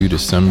to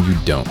some you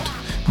don't.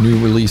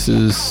 New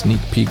releases, sneak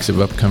peeks of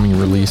upcoming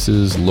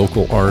releases,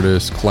 local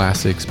artists,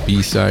 classics,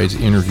 B-sides,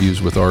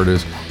 interviews with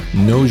artists.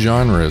 No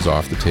genre is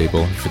off the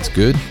table. If it's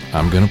good,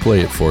 I'm going to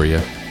play it for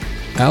you.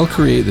 I'll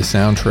create the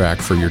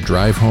soundtrack for your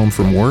drive home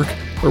from work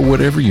or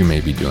whatever you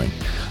may be doing.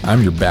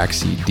 I'm your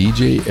backseat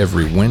DJ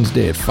every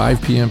Wednesday at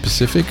 5 p.m.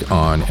 Pacific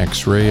on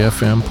X-Ray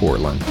FM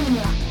Portland.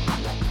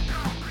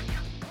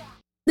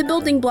 The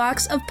building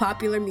blocks of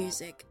popular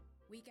music.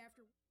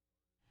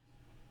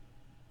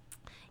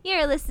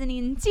 You're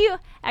listening to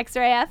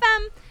X-Ray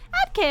FM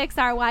at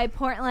KXRY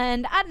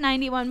Portland at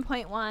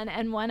 91.1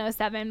 and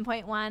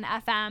 107.1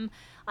 FM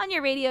on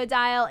your radio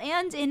dial,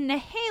 and in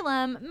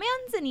Nehalem,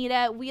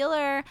 Manzanita,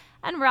 Wheeler,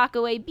 and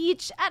Rockaway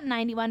Beach at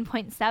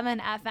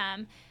 91.7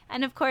 FM.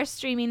 And of course,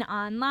 streaming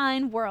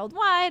online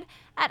worldwide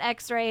at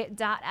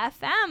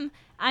xray.fm.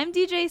 I'm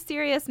DJ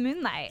Sirius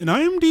Moonlight. And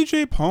I am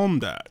DJ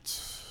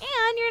Palmdat.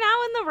 And you're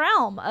now in the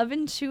realm of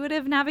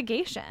intuitive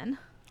navigation.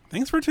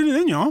 Thanks for tuning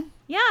in, y'all.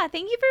 Yeah,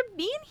 thank you for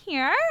being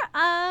here.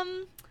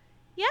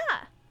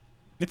 Yeah.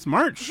 It's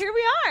March. Here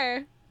we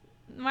are.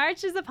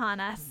 March is upon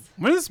us.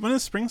 When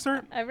does spring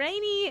start? A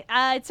rainy.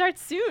 It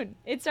starts soon.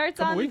 It starts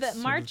on weeks, the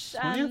March.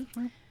 20th?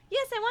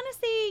 Yes, I want to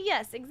say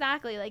yes,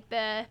 exactly. Like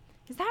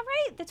is that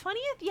right? The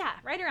 20th? Yeah,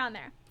 right around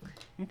there.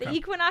 Okay. The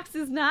equinox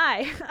is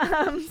nigh.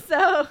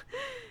 So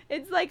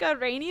it's like a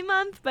rainy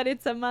month, but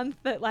it's a month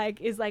that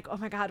is like, oh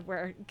my God,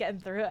 we're getting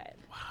through it.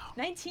 Wow.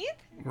 19th?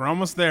 We're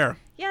almost there.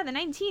 Yeah, the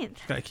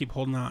 19th. Gotta keep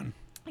holding on.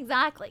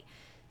 Exactly.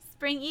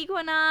 Spring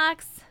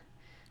equinox.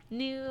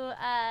 New,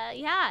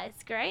 yeah,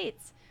 it's great.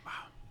 Wow.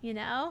 You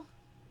know,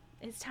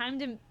 it's time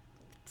to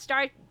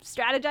start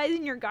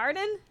strategizing your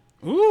garden.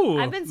 Ooh,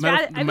 I've been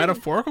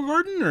metaphorical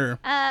garden, or?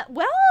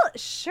 Well,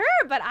 sure,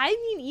 but I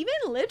mean even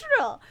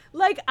literal.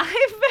 I've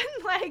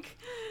been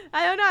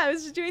I don't know. I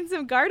was just doing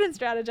some garden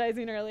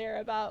strategizing earlier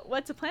about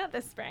what to plant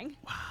this spring.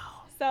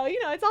 Wow. So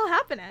it's all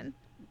happening.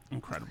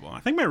 Incredible.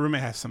 I think my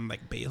roommate has some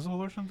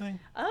basil or something.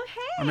 Oh,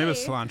 hey. Or maybe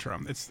it's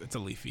cilantro. It's a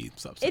leafy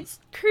substance. It's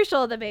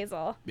crucial, the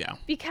basil. Yeah.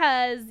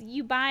 Because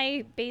you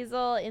buy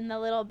basil in the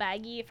little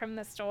baggie from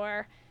the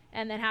store,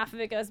 and then half of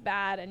it goes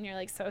bad, and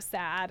you're so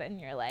sad, and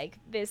you're like,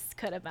 this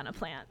could have been a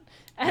plant.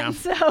 And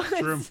so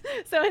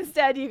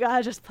instead you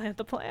gotta just plant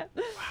the plant.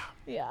 Wow.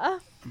 Yeah.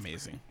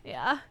 Amazing.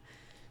 Yeah.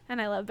 And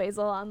I love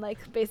basil on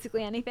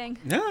basically anything.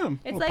 Yeah.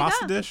 It's a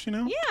pasta dish,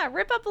 Yeah,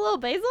 rip up a little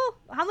basil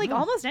on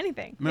almost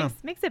anything. Yeah.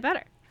 Makes it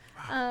better.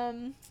 Wow.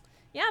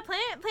 Yeah,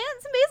 plant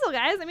some basil,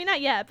 guys. I mean,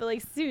 not yet,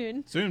 but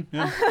soon. Soon,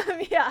 yeah.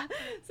 Yeah.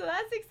 So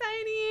that's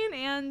exciting,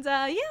 and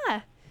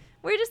yeah,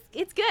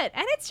 it's good,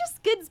 and it's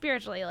just good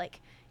spiritually.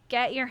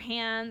 Get your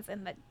hands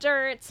in the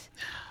dirt,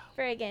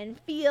 friggin'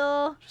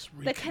 feel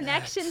the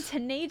connection to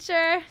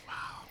nature.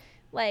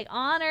 Wow.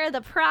 Honor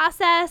the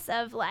process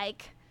of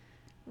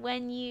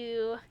when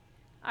you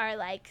are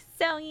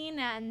sowing,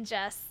 and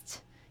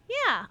just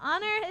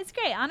honor. It's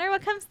great. Honor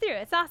what comes through.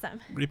 It's awesome.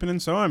 Reaping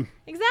and sowing.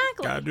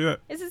 Exactly. Gotta do it.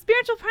 It's a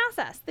spiritual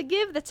process. The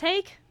give, the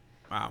take.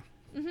 Wow.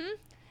 So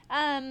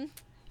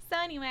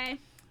anyway,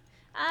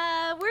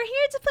 we're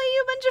here to play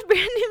you a bunch of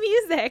brand new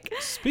music.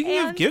 Speaking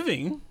of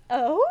giving.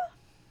 Oh?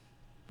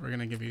 We're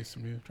going to give you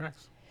some new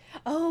tracks.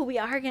 Oh, we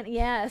are going to.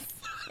 Yes.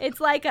 It's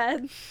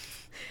an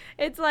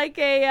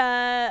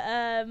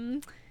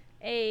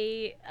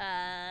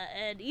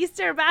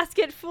Easter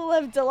basket full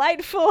of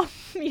delightful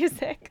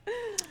music.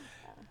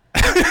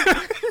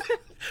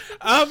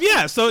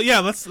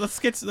 Let's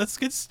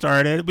get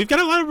started. We've got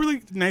a lot of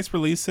really nice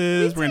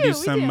releases. We're gonna do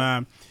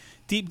some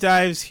deep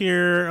dives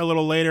here a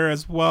little later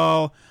as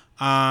well.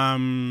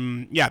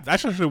 That's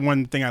actually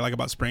one thing I like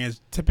about spring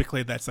is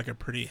typically that's a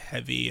pretty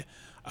heavy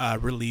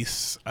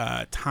release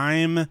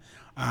time.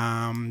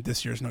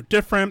 This year's no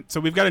different. So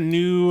we've got a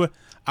new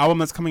album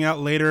that's coming out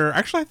later.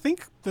 Actually, I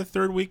think the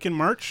third week in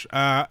March.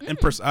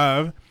 Empress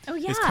of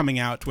is coming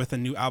out with a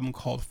new album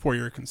called For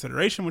Your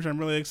Consideration, which I'm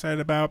really excited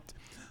about.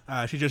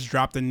 She just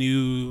dropped a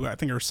new, I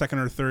think her second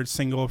or third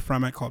single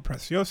from it called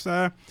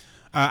Preciosa.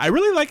 I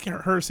really like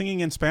her singing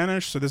in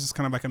Spanish, so this is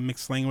kind of a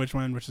mixed language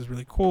one, which is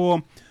really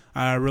cool.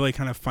 Really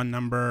kind of fun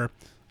number.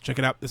 Check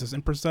it out. This is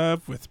Empress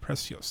of with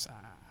Preciosa.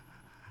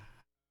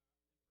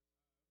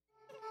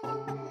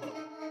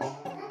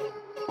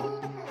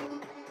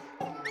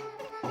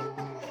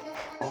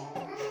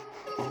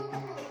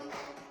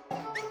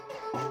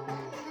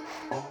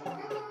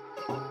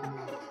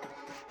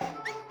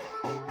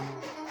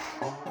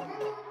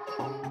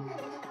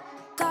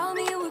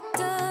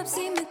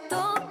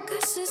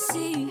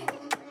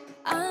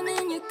 I'm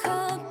in your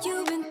cup,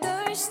 you've been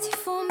thirsty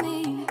for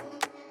me.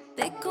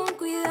 Ve con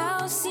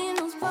cuidado si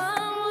nos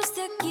vamos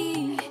de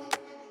aquí.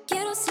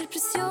 Quiero ser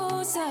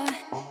preciosa,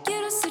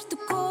 quiero ser tu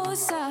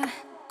cosa.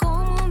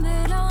 Como un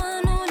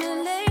verano en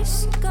el ley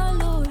sin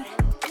calor.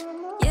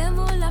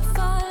 Llevo la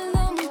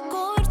falda muy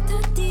corta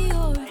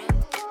Dior.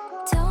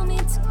 Tell me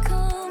to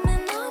come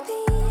and I'll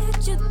be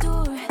at your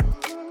door.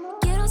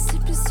 Quiero ser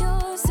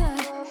preciosa,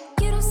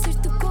 quiero ser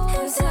tu cosa.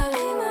 Entra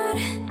mi mar,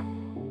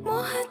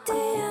 mójate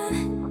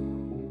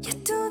ya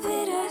tú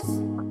verás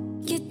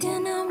que te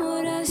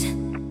enamoras.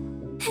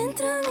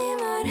 Entra mi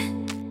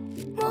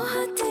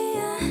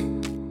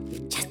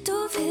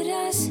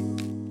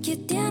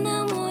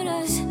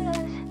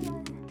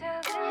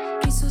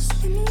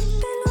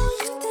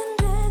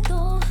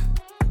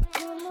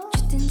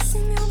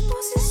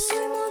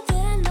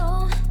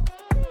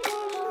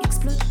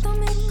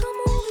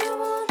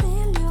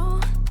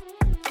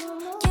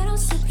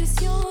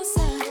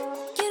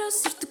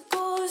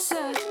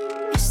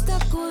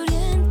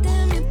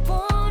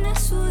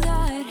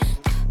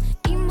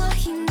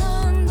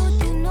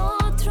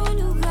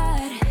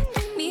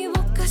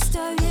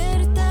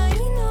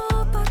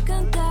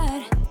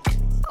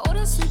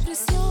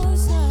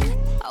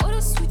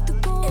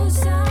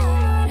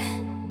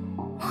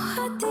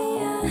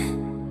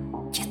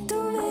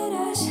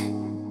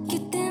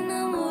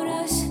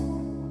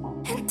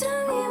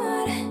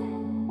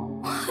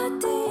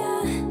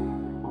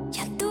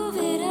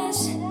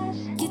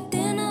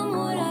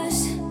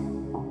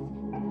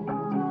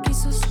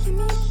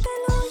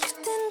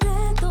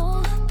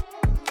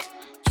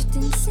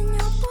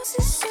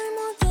si soy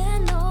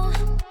modelo.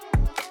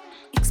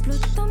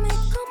 Explótame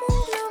como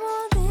un globo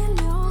de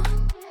helio.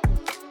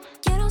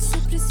 Quiero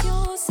ser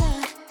preciosa,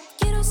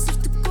 quiero ser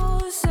tu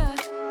cosa.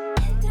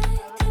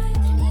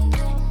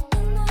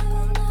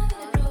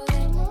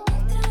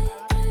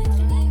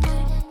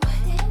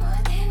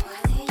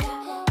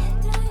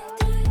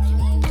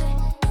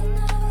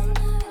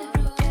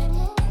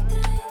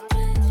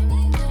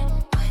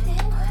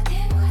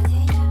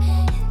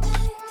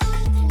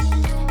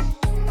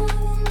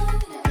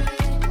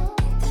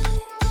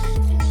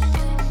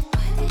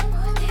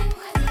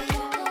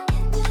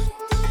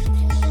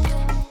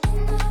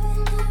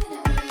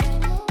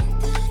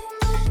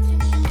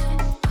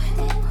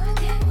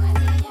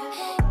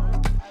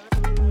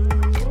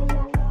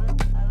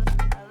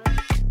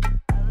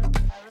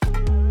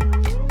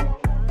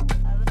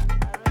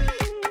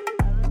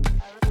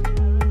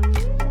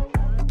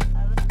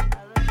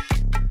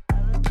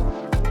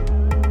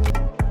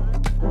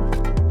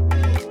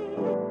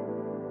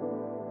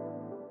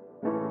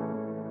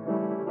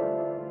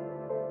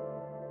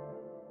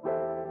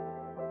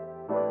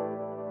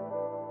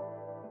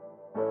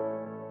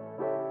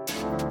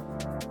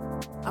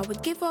 I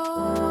would give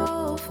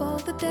all for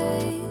the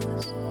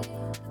days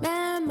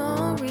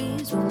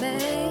memories were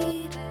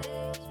made.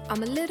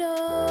 I'm a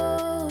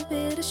little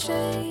bit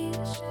ashamed.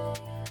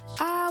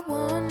 I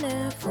want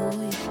it for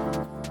you.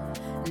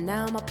 And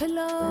now my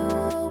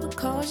pillow will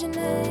call your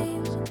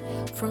name.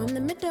 From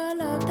the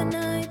middle of the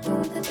night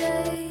through the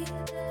day,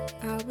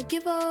 I would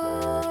give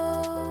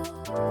all.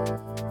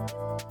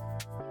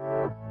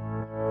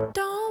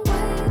 Don't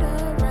wait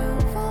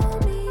around for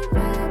me,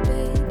 my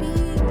baby.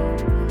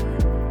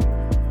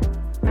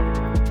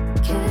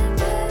 Can't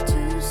bear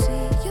to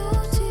see your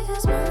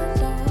tears, my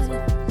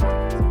darling.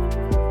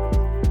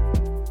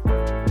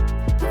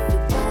 If you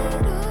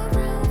wait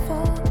around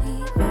for me,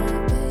 my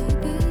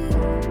baby,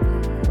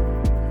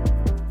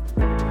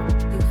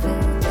 you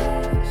feel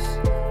close.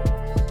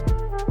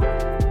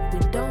 We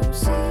don't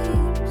see.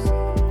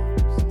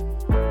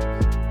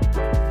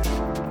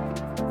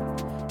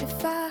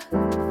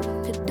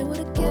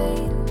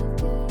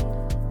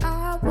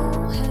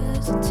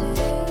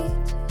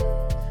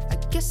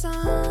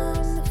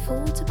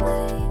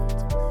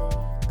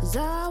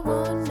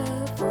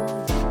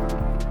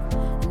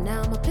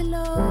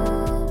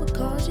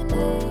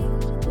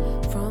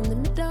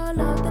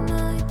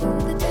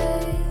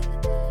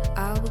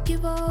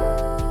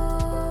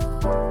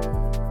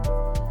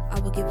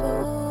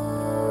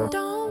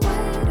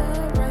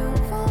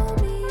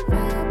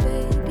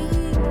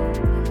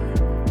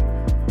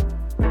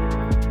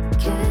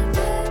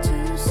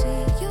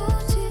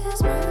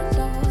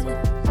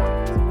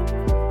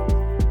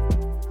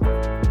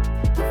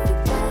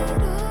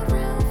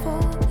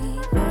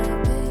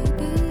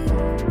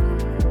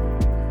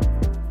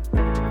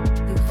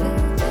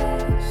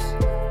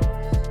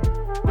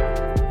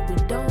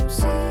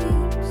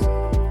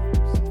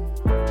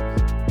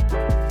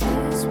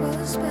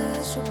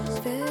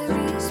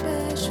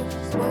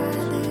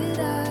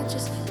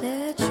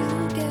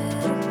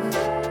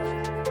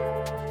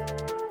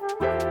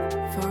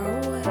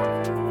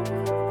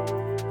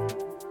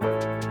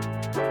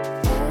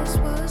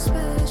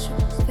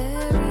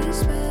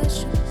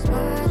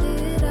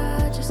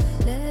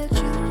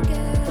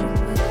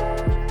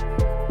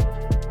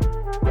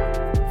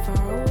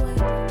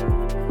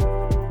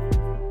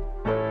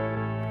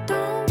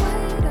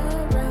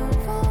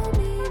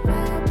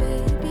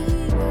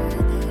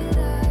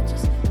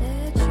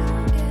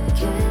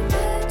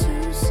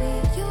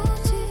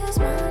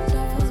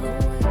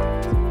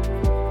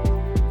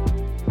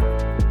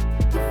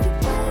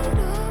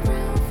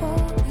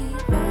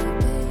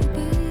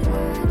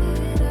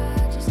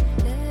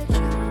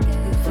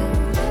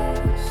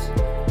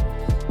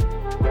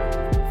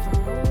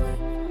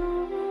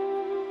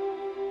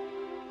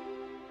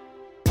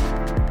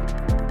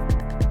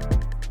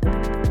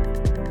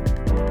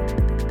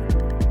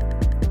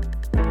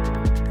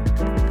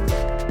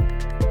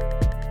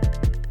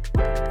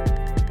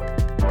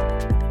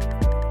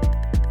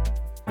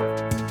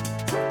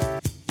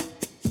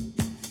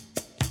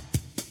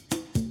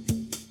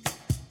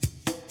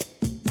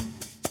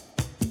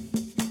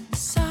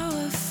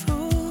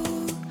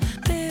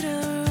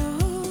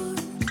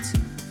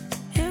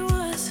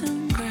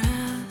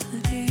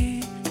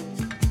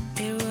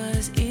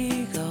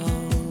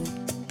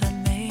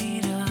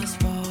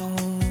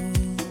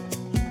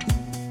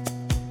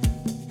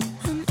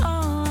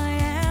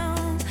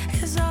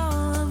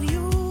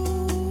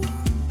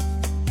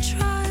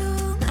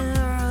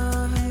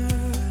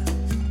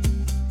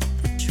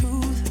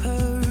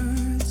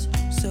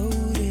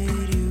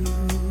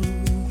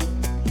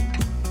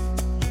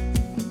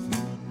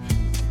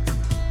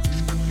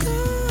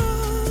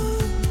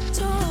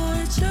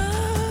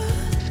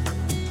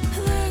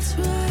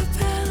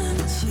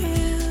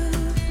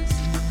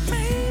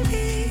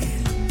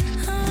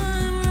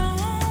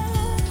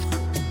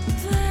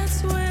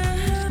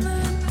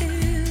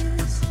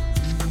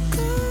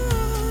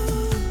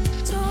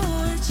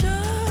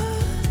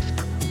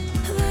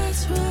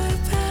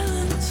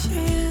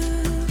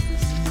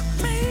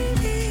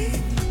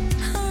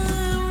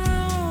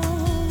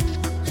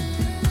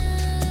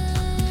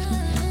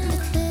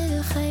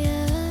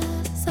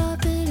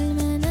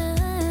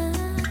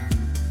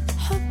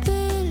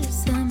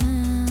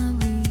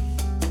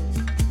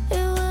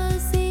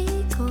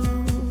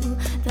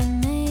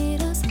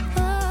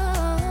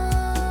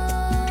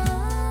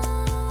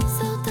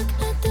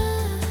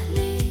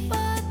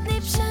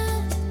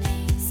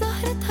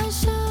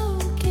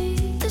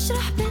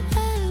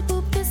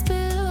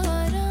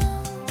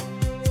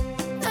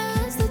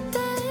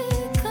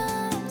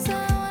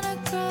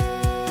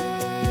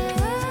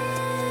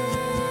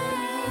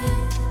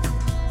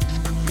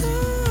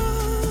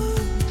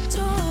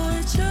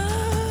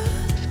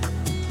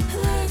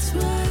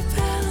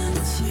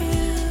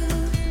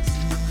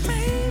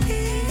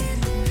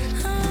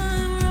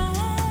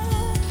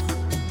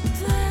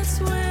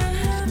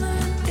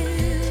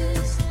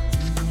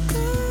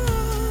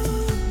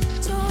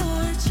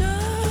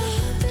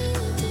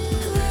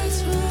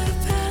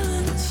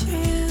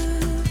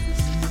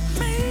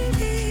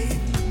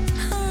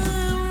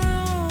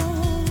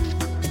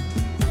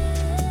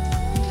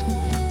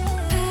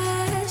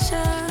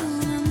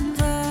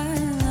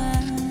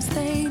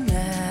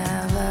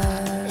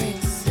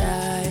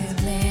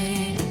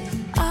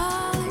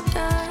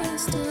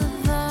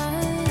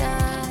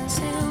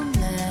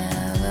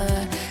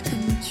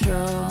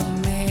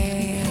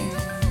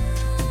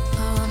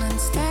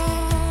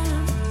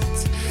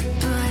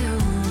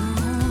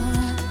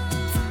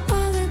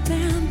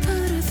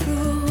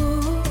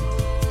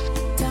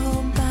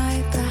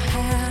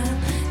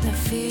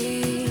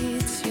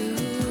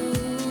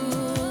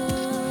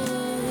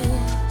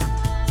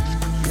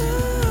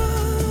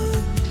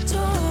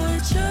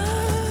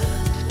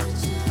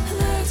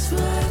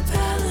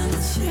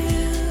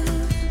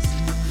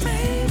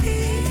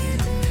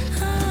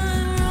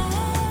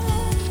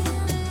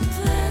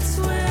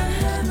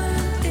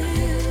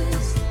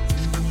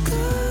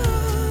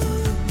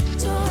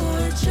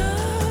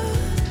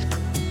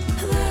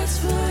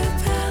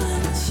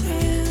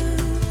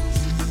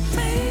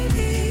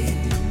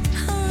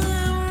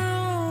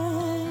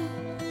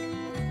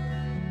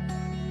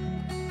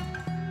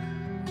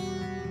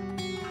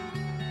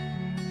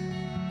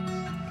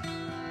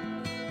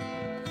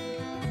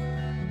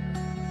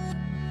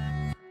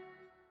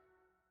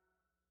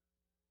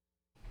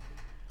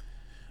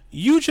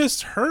 You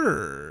just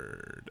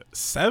heard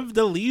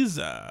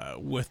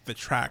Sevdaliza with the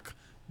track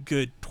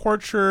Good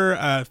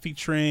Torture,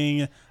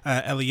 featuring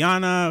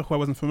Eliana, who I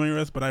wasn't familiar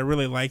with, but I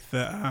really like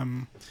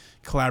the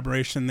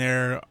collaboration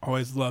there.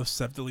 Always love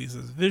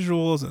Sevdaliza's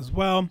visuals as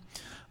well.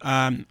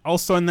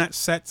 Also in that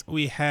set,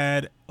 we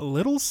had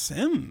Little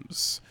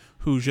Sims,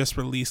 who just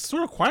released,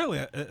 sort of quietly,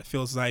 it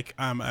feels like,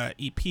 an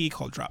EP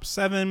called Drop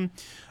 7.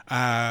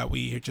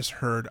 We just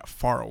heard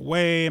Far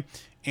Away,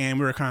 and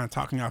we were kind of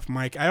talking off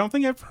mic. I don't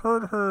think I've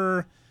heard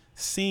her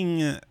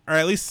sing, or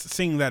at least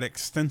sing that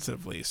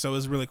extensively, so it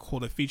was really cool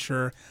to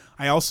feature.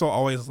 I also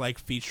always like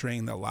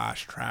featuring the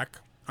last track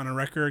on a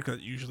record, because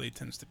it usually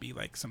tends to be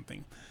like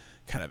something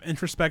kind of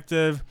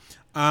introspective.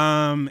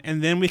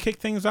 And then we kick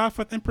things off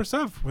with Empress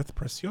of, with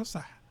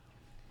Preciosa.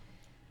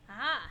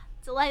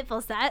 Delightful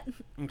set.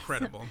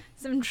 Incredible.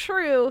 Some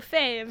true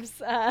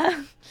faves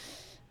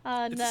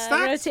on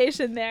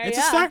rotation there. It's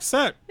a stacked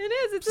set. It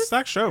is. It's a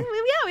stacked show.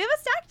 We have a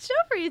stacked show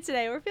for you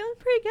today. We're feeling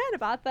pretty good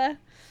about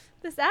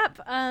this app.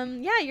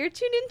 You're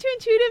tuned into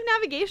Intuitive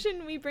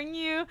Navigation. We bring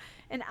you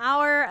an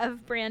hour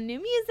of brand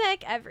new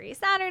music every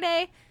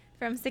Saturday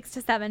from 6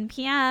 to 7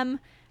 p.m.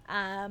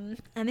 And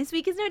this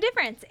week is no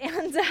different.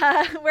 And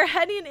we're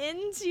heading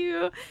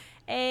into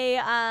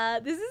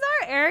this is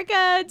our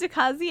Erica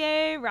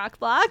DeCazier rock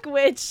block,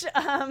 which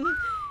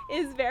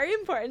is very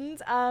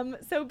important.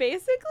 So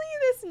basically,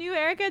 this new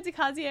Erica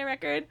DeCazier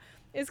record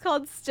is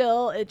called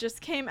Still. It just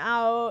came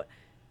out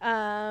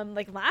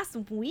last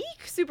week,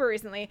 super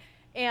recently,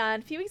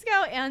 and a few weeks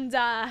ago. And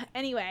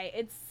anyway,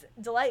 it's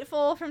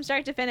delightful from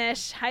start to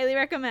finish. Highly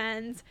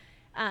recommend.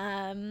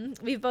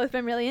 We've both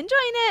been really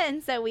enjoying it,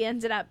 and so we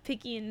ended up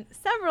picking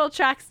several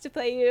tracks to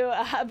play you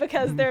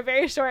because they're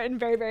very short and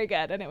very, very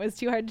good, and it was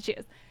too hard to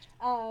choose.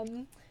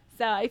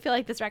 So I feel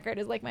like this record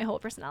is like my whole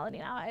personality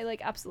now. I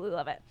like absolutely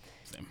love it.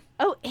 Same.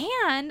 Oh,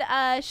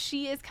 and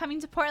she is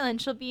coming to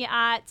Portland. She'll be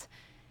at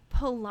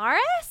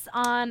Polaris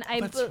on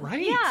That's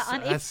right. Yeah,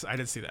 on I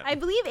didn't see that. I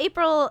believe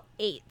April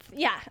 8th.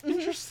 Yeah.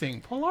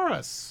 Interesting.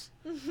 Polaris.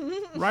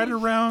 right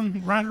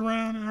around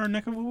our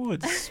neck of the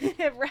woods.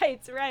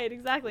 right,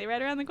 exactly, right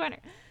around the corner.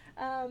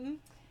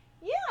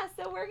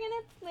 So we're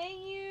gonna play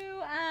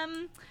you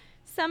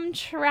some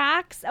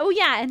tracks. Oh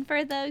yeah, and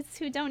for those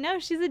who don't know,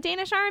 she's a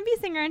Danish R&B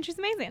singer, and she's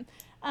amazing.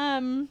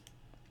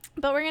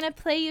 But we're gonna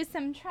play you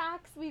some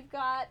tracks. We've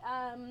got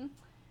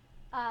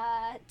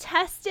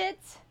Test It,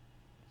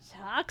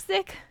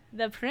 Toxic,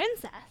 The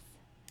Princess,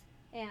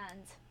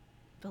 and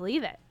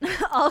Believe It.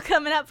 All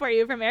coming up for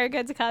you from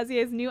Erica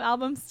DeCazier's new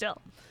album,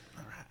 Still.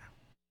 All right.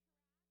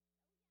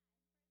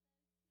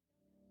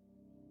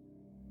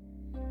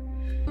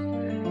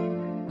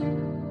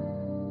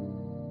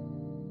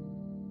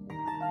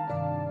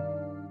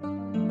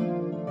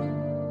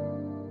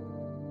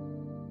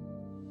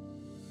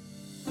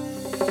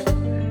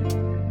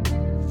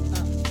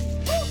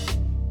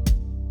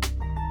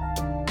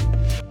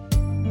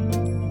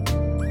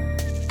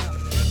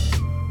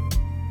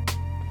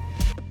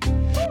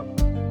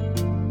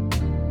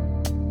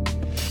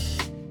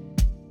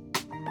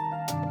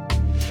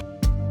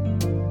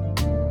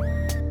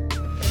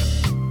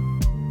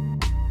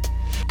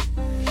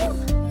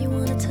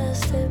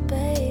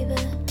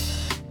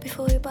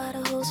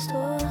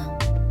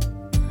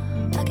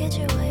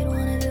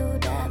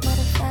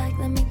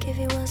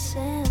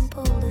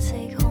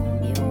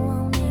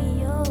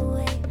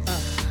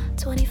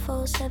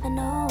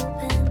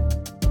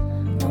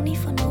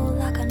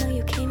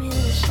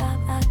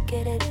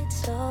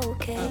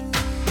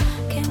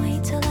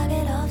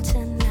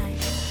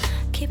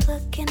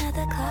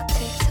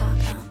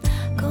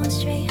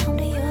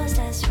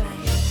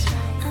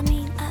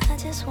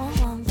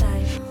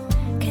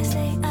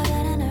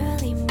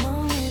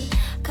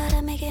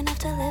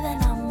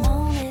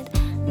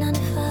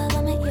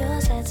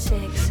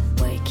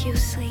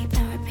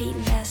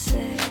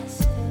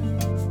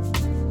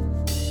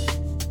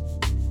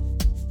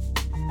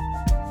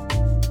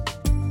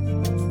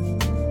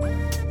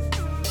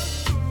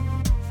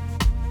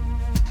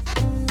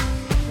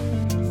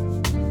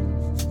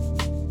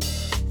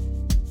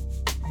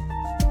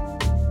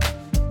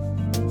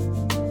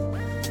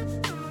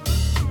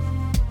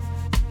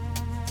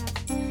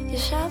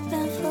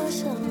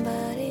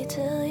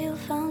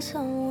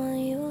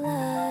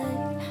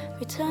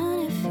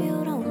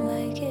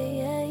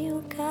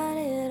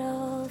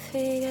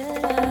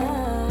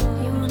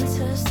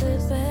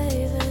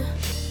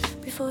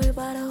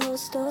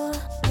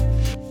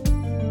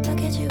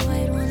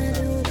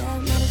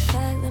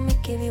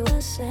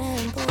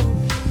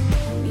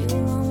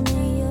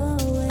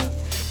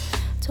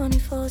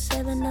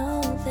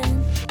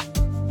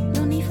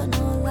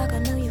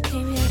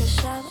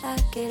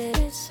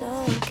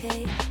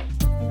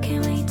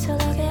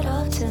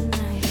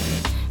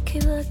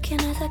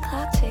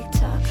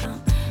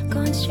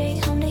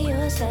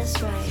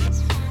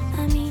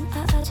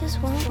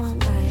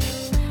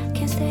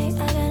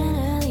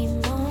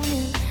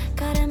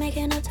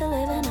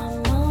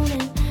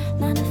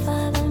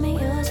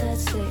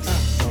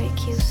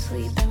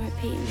 Sleep and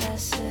repeat, and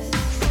that's it.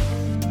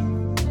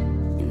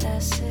 And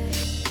that's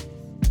it.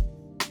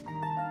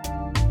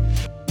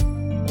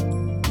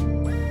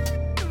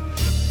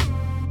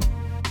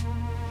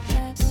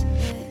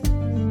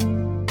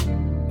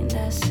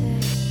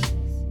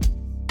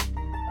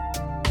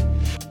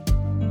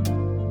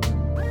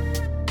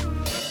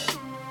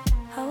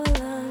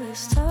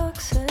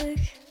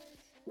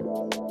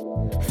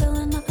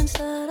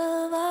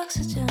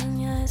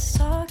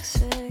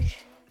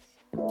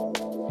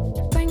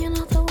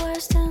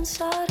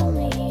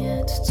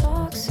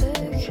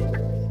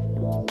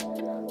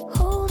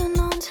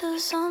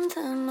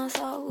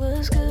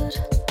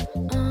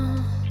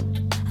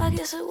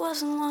 guess it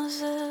wasn't,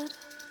 was it?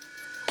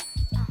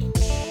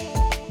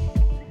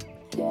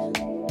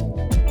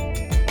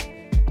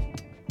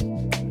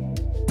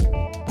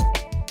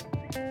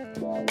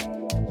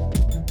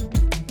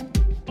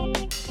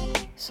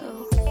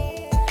 So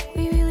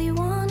we really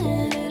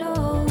wanted it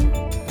all,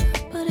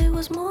 but it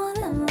was more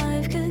than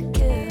life could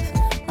give.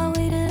 I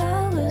waited,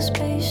 I was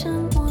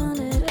patient,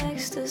 wanted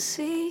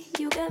ecstasy.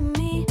 You get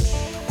me,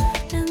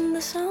 and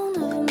the sound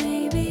of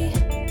maybe.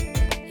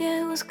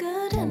 Yeah, it was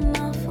good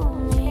enough for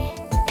me,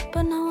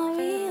 but now I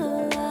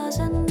realize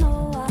I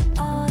know I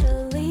ought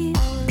to leave.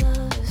 Our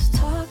love is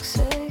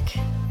toxic,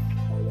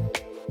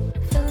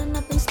 filling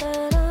up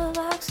instead of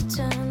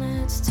oxygen.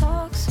 It's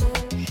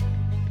toxic,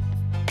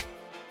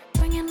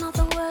 bringing out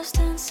the worst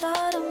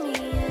inside of me.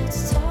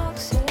 It's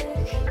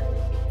toxic,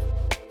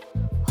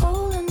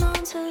 holding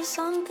on to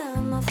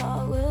something I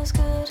thought was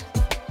good.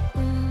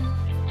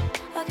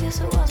 I guess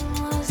it wasn't,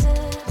 was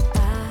it?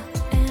 I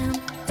am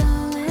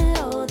done with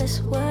all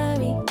this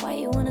worry. Why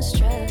you wanna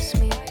stress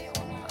me?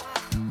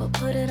 Well,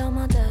 put it on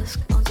my desk,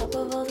 on top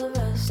of all the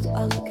rest.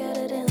 I'll look at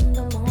it in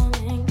the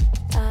morning.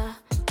 I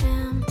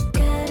am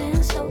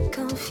getting so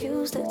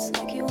confused. It's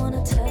like you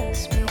wanna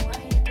test me.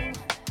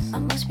 I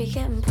must be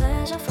getting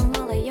pleasure from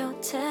all of your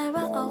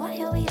terror. Oh, why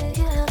are we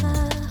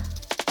together?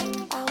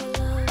 Our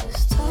love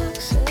is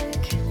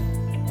toxic,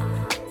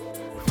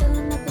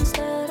 filling up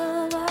instead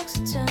of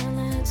oxygen.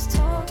 It's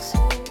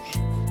toxic,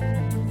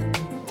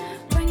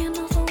 bringing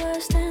out the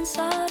worst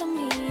inside of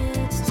me.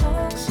 It's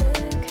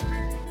toxic,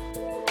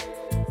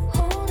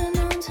 holding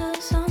on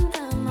to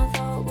something I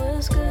thought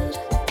was good.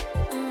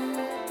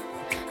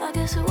 I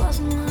guess it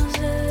wasn't, was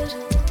it?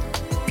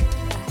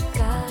 I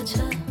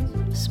gotcha,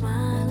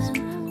 smiling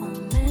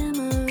on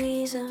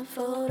memories and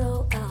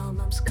photo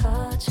albums.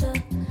 Caught ya,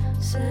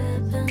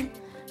 sipping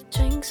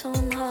drinks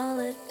on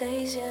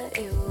holidays. Yeah,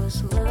 it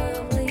was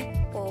lovely,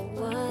 or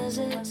was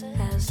it?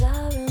 As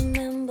I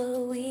remember,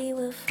 we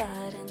were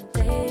fighting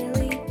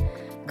daily,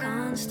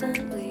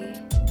 constantly.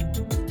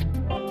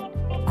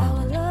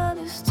 Our love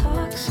is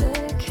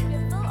toxic,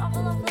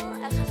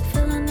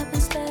 filling up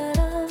instead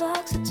of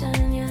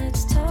oxygen. Yeah,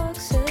 it's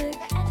toxic,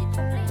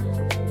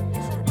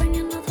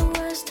 bringing out the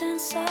worst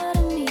inside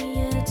of me.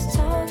 It's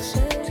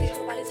toxic,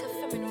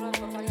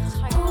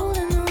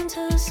 holding on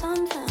to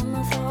something I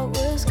thought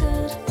was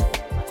good.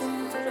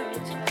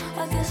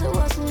 I guess it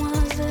wasn't,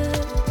 was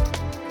it?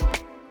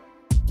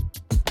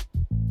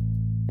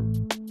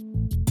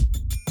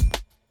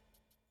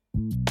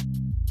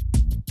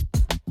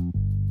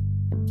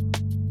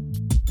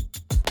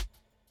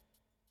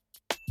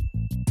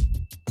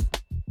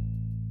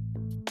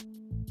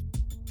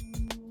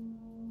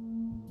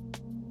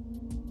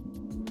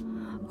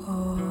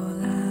 All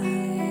I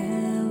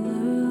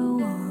ever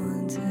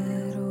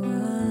wanted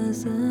was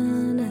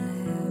an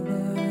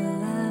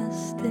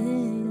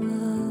everlasting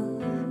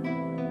love.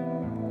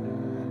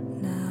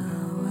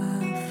 Now I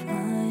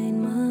find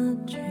my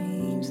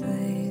dreams,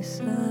 they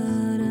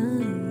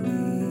suddenly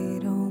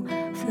don't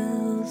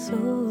feel so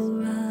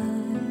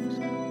right.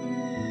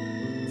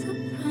 The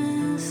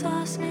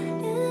princess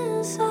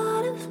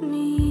inside of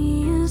me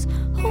is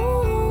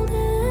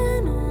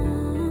holding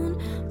on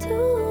to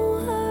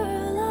her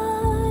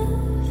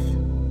life.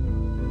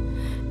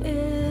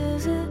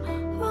 Is it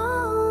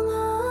wrong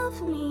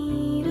of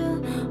me to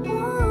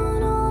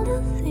want all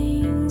the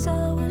things I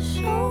was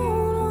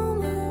shown all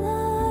my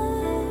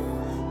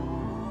life?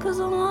 'Cause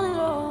I want it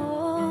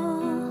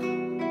all.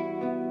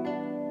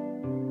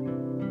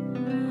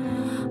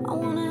 I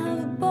wanna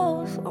have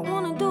both. I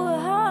wanna do it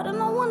hard and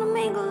I wanna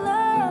make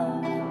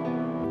love.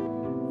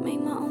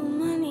 Make my own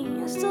money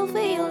and still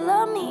feel you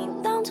love me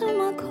down to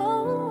my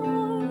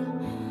core.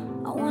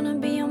 I wanna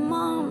be your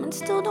mom and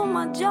still do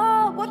my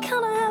job. Why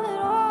can't I have it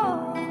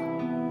all?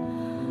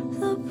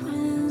 The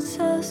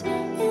princess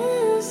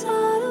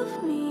inside of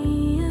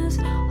me is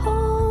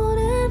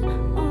holding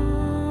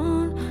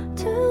on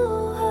to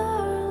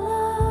her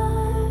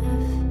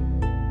life.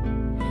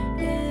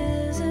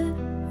 Is it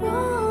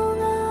wrong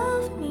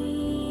of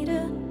me to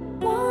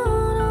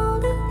want all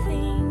the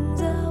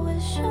things I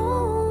was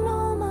shown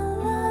all my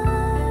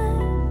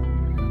life?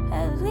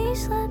 At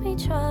least let me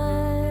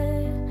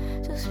try,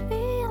 just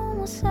be on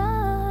my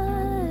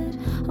side.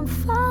 I'm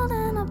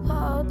falling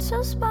apart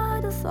just by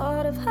the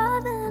thought of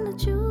having to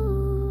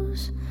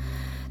choose.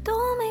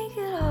 Don't make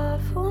it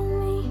hard for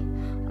me,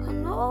 I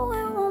know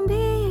it won't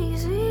be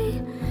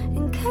easy.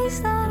 In case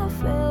that I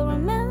fail,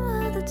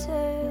 remember the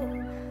tale.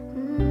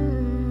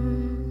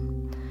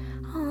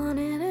 I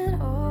wanted it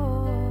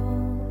all.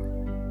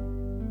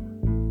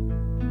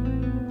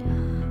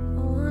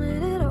 I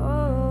wanted it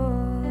all.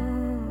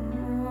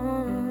 I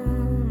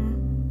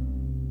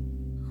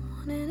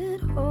wanted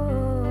it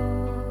all.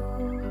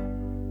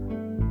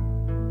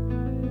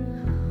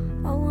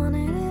 I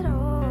wanted it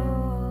all.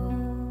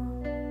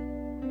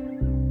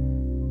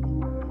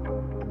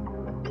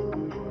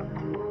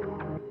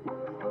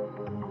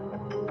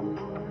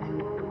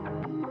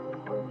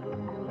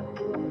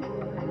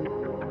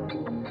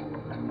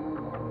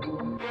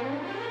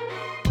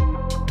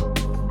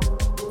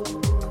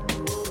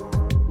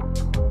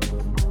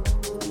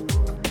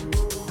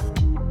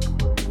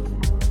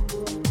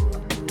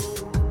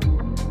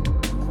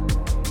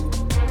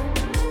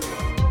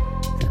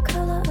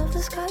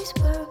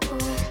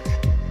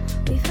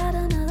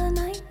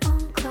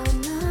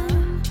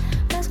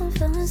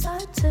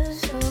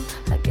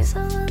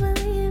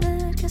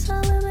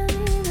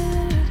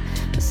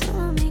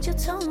 your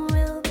tone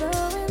real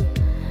glowing.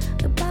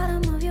 The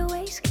bottom of your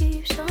waist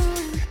keeps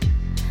showing.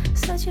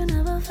 Said you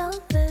never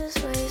felt this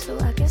way, so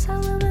I guess I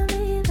will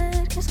believe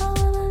it. Guess I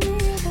will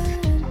believe it.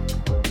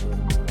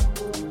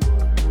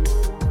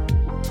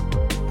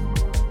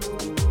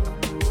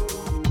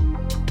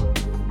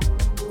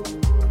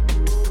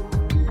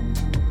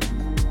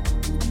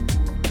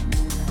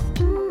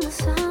 The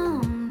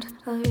sound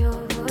of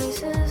your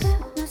voice is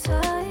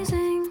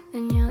hypnotizing,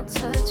 and your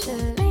touch,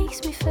 it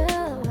makes me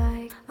feel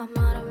like I'm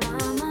out of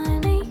my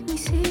mind. Make me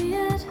see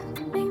it,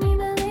 make me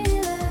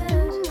believe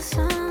it. The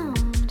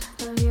sound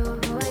of your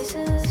voice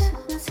is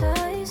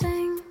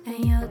hypnotizing,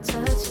 and your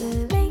touch,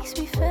 it makes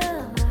me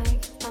feel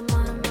like I'm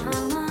out of my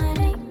mind.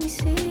 Make me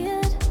see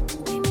it,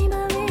 make me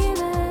believe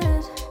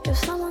it. If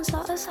someone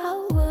saw us,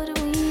 how would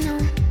we know?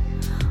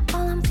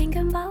 All I'm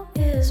thinking about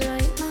is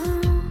right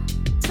now.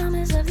 Time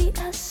is of the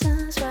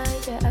essence,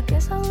 right? Yeah, I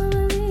guess I will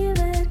believe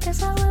it.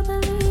 Guess I will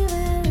believe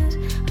it.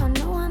 I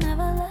know I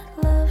never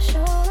let love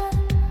show it.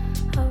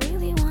 I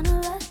really wanna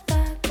let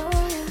that go,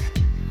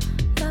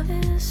 yeah. Love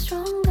is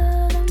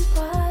stronger than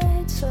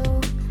pride,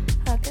 so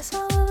I guess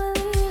I will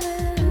believe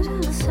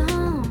it. The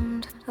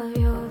sound of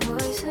your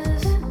voice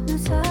is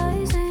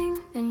hypnotizing,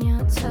 and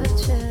your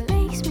touch, it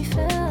makes me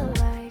feel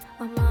like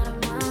I'm out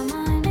of my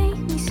mind. Make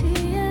me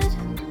see it,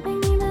 make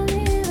me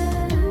believe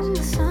it.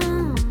 The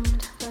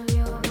sound of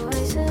your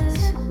voice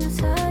is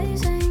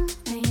hypnotizing,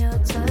 and your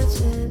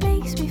touch, it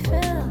makes me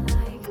feel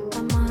like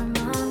I'm out of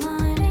my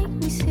mind. Make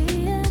me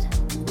see it,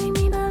 make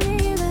me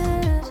believe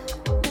it.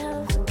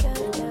 Never forget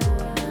it,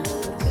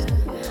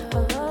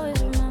 I'll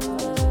always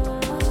remember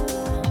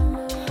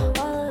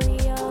all of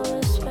the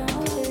hours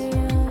spent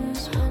here,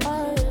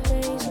 all of the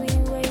days we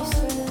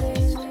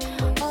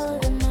wasted, all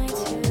of the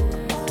nights here,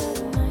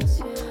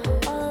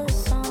 all of the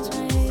songs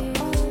made,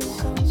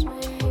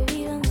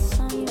 even the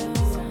sunburn,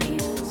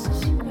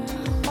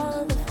 all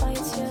of the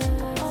fights,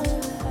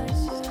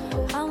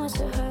 yeah, how much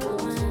it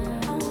hurt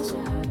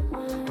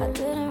when I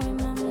didn't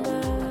remember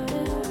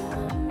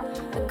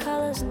the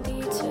colors and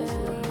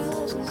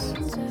details,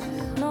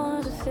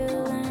 nor the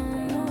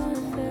feeling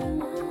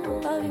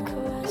of your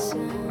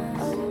caressing,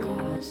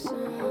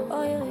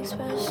 all your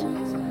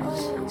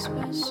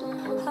expressions,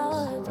 how I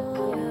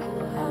adore you,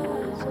 how I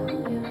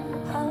adore you,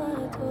 how I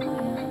adore you.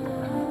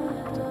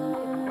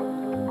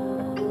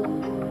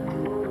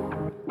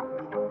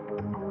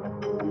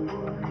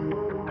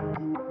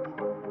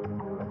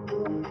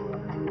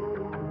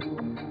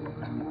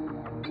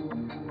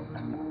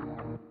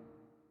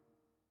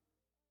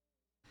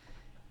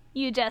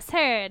 You just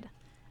heard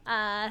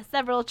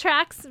several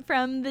tracks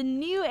from the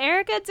new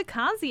Erica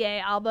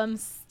DeCozier album,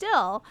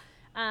 Still,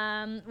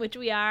 which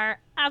we are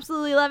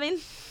absolutely loving.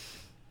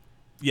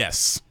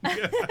 Yes.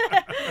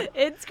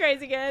 It's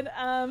crazy good.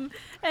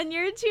 And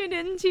you're tuned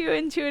into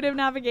Intuitive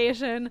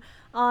Navigation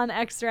on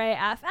X-Ray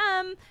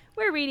FM,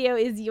 where radio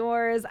is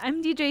yours.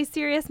 I'm DJ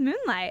Sirius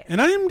Moonlight.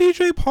 And I am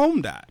DJ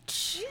Palm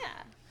Dat.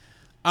 Yeah.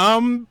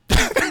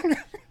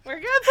 We're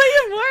gonna play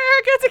you more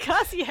Erica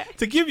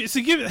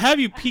DeCozier. Have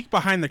you peek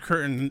behind the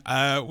curtain.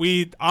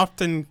 We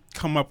often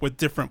come up with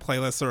different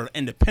playlists sort of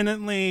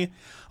independently.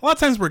 A lot of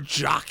times we're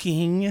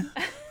jockeying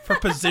for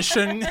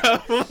position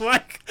of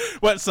like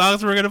what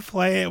songs we're gonna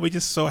play. We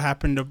just so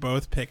happen to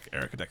both pick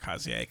Erica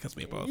DeCozier because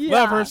we both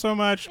love her so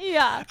much.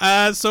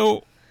 Yeah.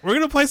 So we're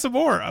gonna play some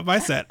more of my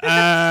set.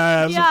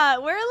 Yeah,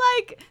 we're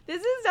like,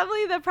 this is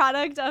definitely the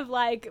product of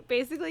like,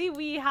 basically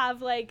we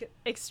have like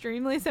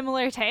extremely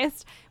similar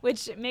taste,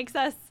 which makes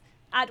us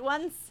at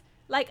once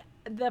like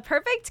the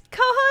perfect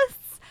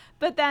co-hosts,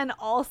 but then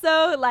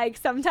also like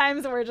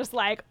sometimes we're just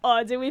like,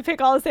 oh, did we pick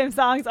all the same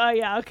songs? Oh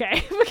yeah,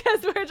 okay.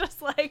 Because we're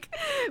just like,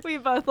 we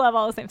both love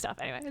all the same stuff.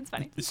 Anyway, it's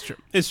funny. It's true.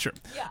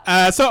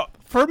 Yeah. So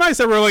for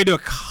myself, we're going to do a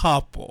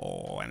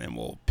couple, and then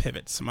we'll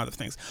pivot to some other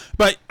things.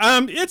 But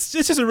it's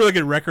just a really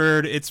good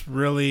record. It's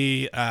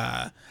really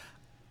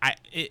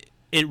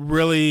it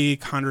really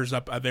conjures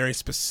up a very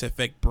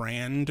specific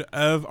brand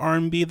of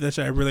R&B that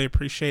I really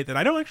appreciate, that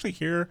I don't actually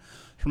hear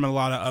from a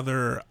lot of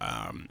other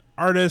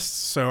artists,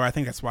 so I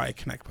think that's why I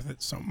connect with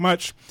it so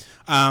much.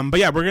 But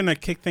yeah, we're going to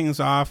kick things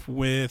off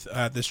with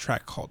this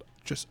track called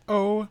Just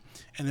Oh,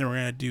 and then we're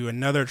going to do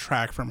another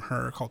track from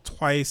her called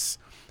Twice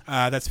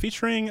that's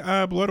featuring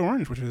Blood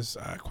Orange, which is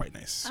quite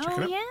nice. Check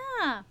it out.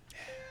 Yeah.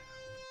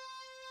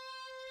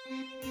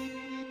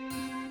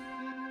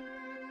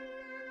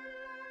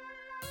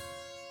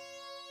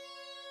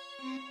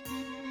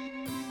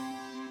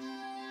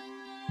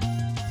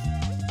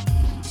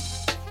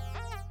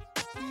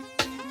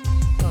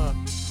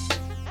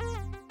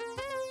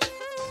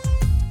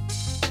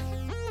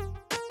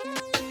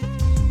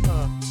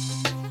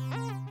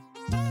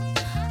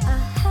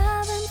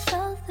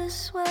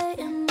 This way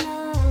in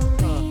a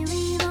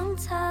really long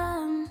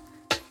time.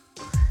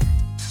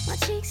 My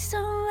cheeks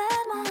are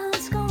red, my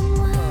heart's gone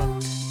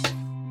wild.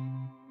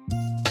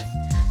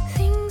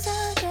 Things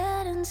are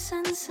getting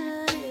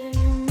sensitive,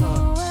 you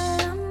know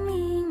what I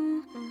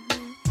mean.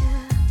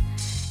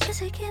 Yeah.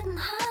 Is it getting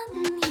hot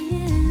in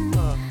here,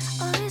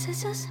 or is it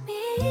just me?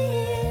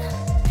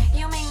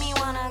 You make me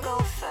wanna go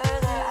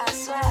further.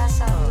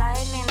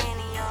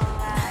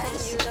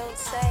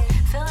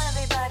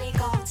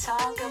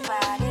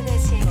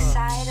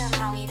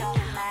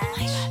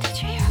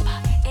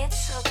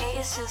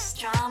 just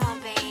drama,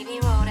 baby.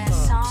 Wrote a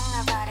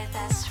song about it,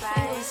 that's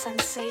right. It was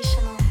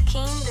sensational.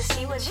 Keen to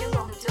see what you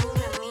gon' do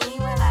to me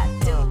when I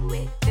do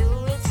it too.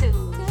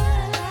 Feeling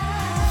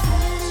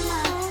in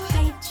my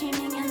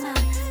daydreaming and I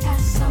got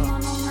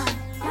someone on my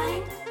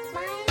mind.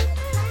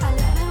 I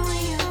love it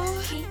when you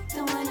keep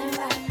doing it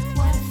right.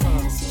 What a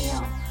fantasy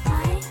of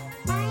mine.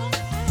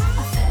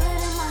 I feel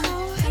it in my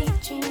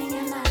daydreaming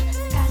and I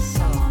got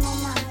someone on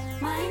my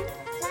mind.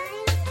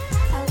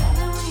 I love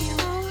it when you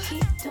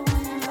keep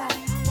doing it right.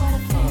 What a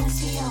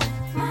fantasy of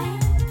mine.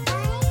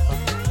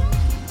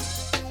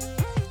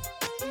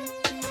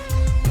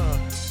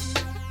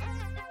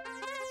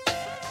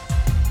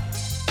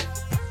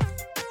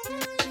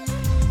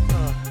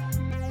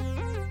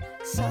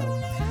 So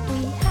we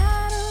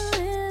had a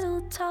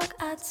little talk,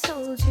 I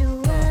told you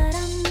what I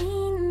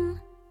mean.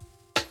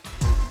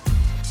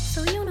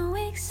 So you know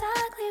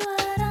exactly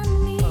what I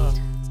need.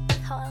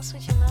 How else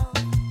would you know?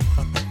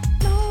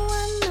 No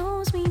one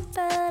knows me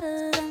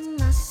better than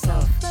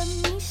myself. Let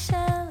me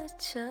share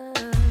with you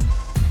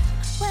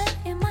what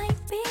it might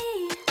be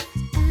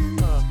and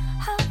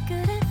how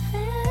good it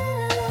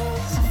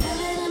feels. I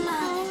feel it in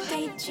my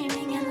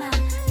daydreaming and I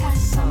got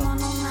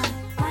someone on my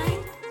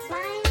mind.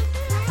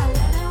 I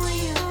love it when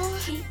you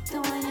keep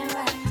doing it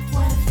right.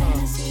 What a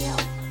fantasy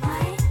of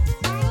mine.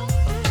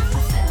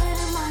 I feel it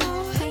in my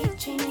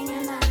daydreaming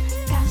and I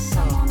got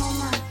someone on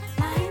my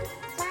mind.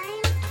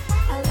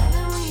 I love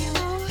it when you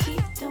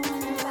keep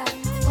doing it right.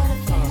 What a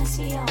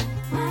fantasy of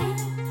mine.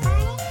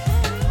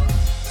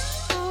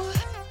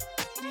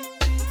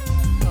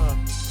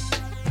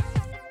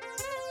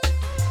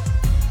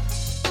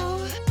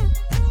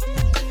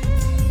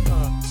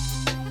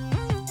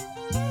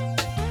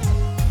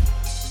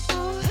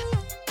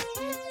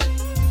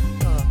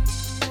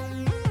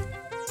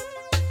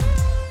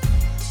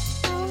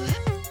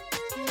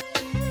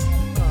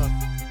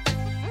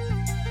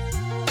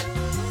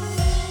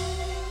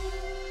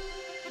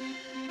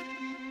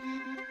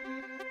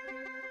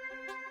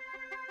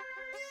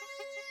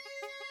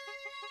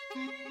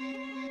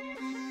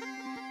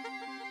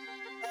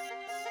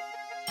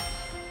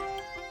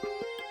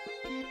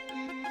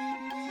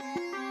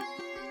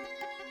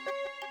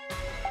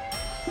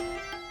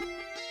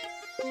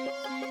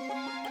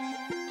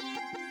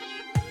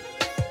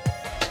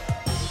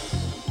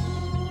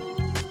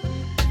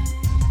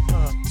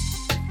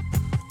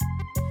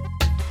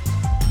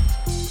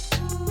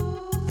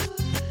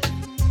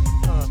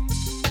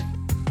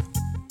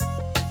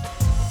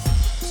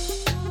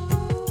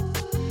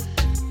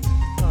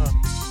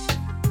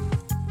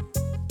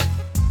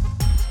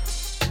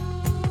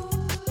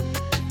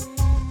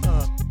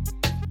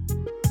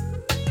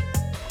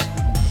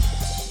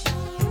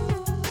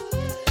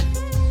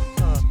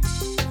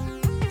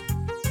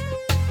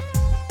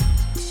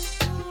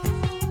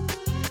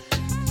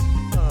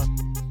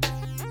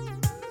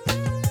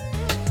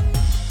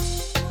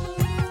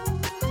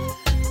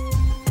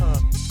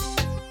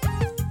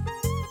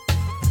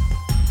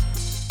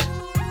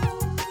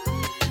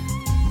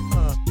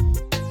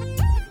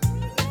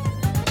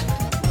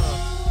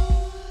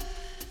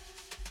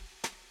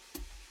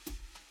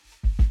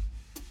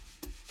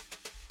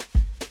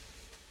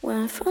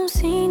 Went from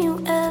seeing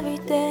you every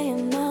day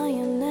and now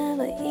you're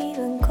never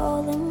even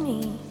calling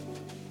me.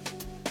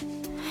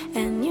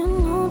 And you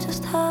know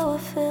just how I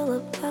feel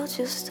about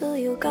you, still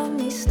you got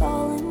me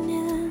stalling,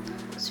 yeah.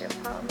 What's your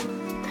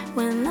problem?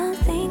 When I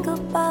think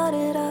about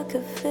it, I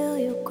could feel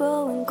you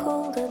growing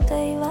colder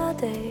day by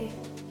day.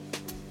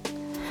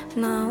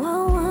 Now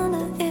I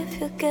wonder if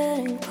you're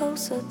getting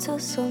closer to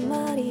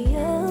somebody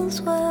else.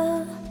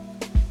 Where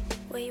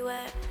you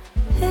at?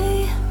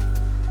 Hey,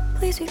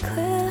 please be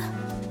clear.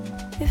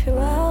 If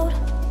you're out,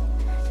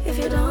 if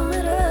you're done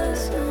with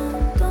us,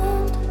 and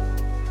don't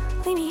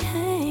leave me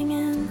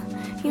hanging.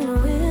 You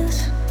know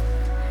it's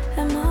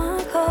at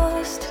my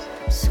cost.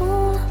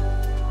 Soon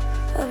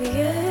I'll be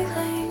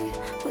giggling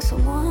with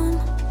someone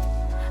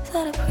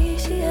that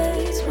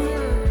appreciates me.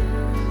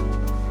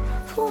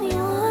 Fool me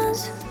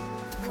once,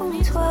 fool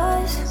me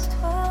twice.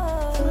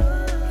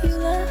 You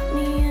let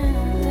me in,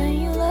 then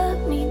you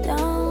let me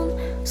down.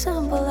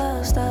 Simple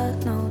as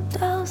that, no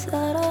doubt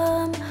that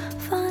I'm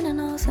finding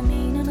out the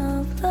meaning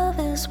of love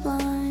is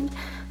blind.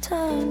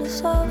 Turned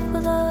us off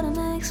without an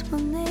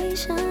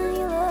explanation.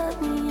 You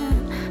let me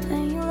in,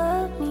 then you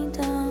let me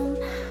down.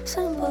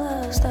 Simple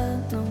as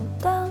that, no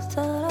doubt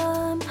that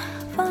I'm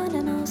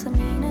finding out the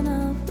meaning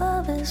of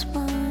love is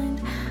blind.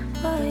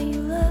 Why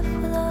you left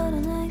without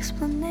an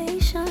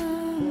explanation?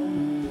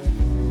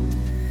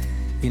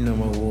 You know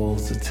my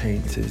walls are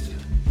tainted,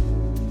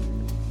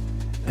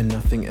 and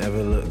nothing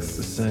ever looks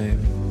the same.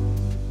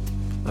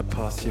 I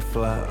passed your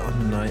flat on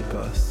the night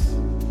bus,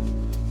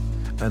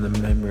 and the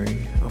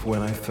memory of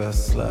when I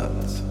first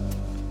slept.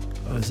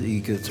 I was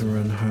eager to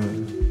run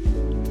home,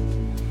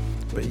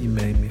 but you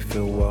made me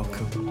feel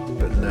welcome.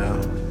 But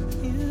now,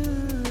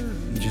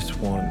 you just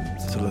want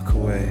to look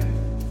away.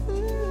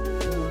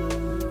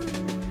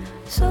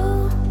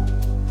 So,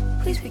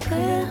 please be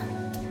clear.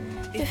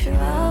 If you're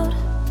out,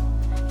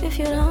 if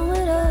you're done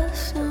with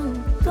us,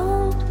 and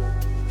don't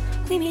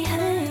leave me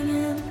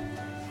hanging.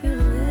 You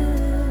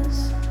know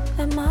this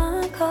at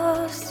my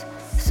cost.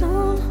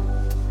 Soon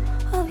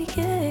I'll be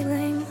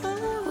giggling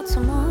with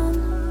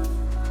someone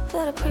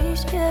that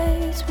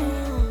appreciates me.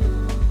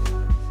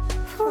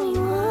 Fool me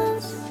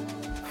once,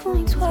 fool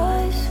me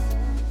twice.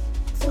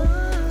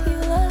 You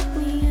let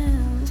me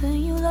in,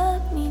 then you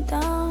let me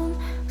down.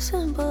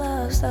 Simple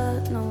as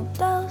that, no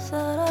doubt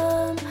that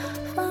I'm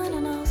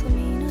finding out the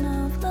meaning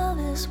of love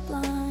is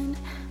blind.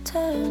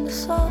 Tearing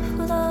this off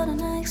without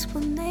an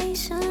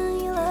explanation.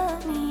 You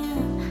let me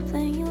in,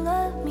 then you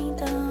let me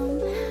down.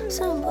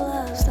 Simple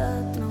as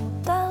that, no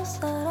doubt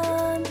that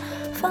I'm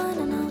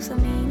finding out the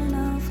meaning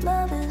of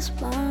love is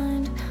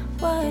blind.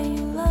 Why are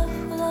you left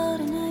without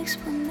an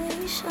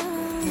explanation?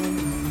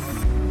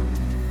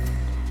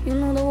 You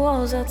know the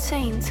walls are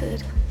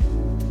tainted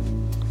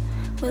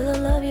with a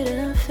love you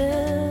didn't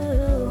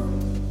feel.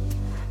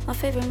 My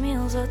favorite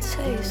meals are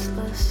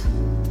tasteless,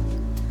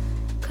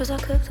 'cause I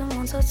cooked them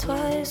once or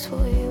twice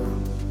for you.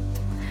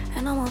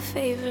 And all my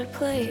favorite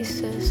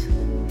places,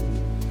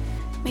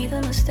 made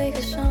the mistake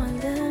of showing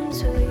them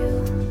to you.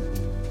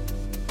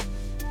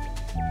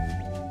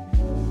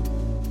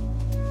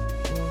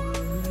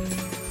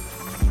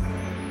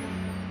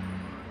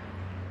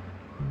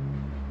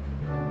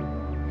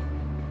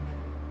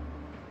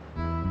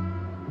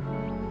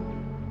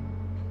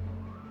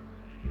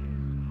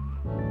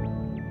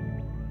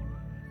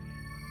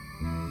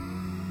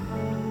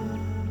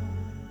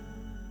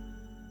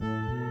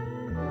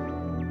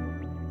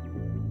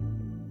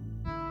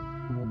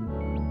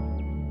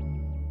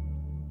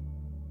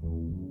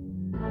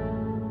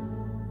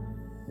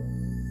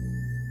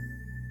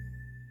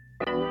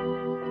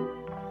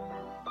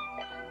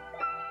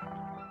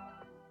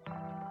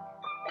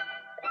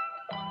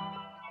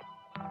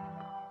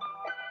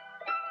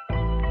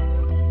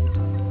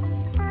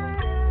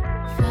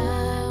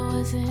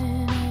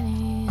 In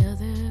any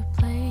other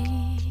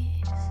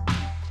place,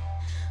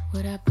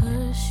 would I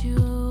push you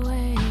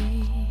away?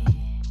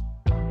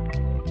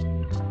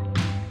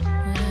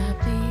 Would I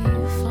be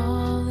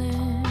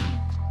falling?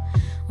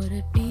 Would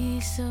it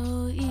be so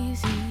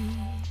easy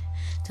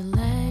to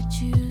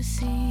let you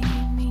see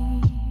me?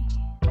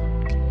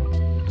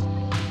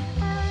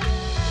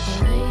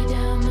 I'll lay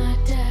down my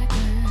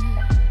dagger,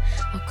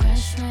 I'll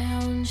crush my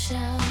own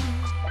shell.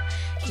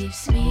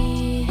 Keeps me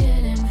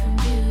hidden from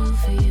view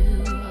for you.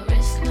 I'll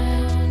risk my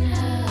own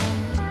hell.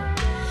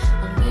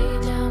 I'll lay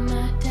down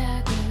my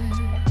dagger.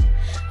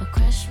 I'll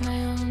crush my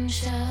own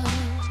shell.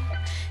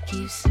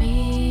 Keeps me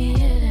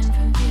hidden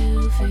from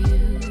view for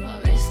you.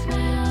 I'll risk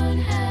my own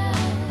hell.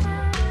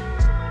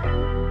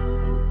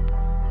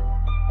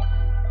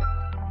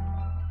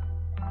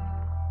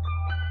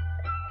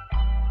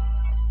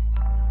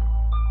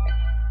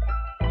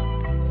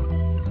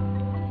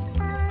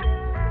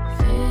 If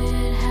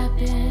it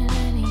happened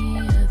any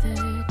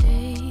other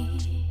day,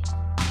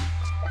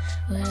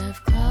 would have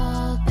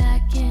crawled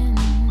back in.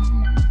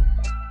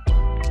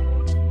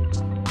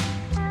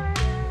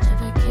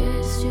 Never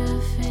kissed your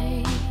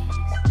face,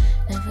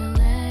 never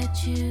let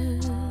you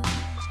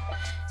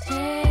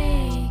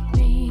take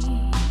me.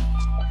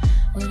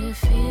 Would it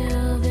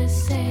feel the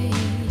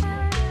same?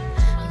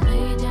 I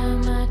lay down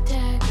my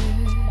dagger,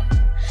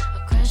 I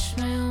crush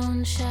my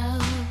own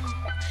shell.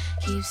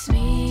 Keeps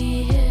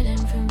me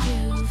hidden from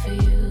view for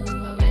you.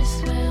 I risk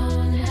my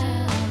own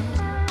hell.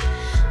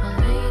 I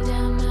lay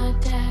down my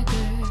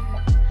dagger,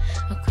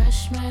 I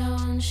crush my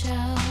own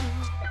shell.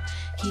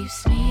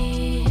 Keeps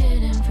me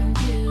hidden from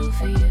view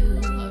for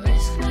you. I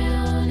risk my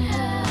own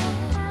hell.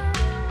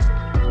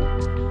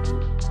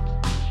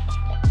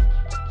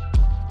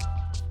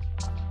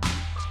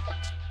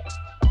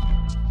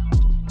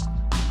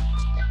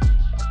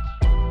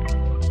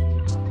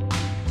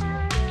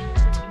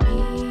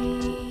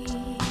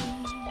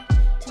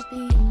 To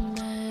be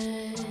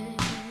mad,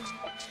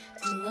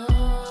 to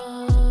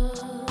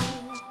love,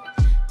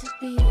 to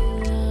be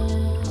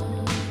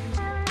loved,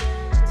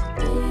 to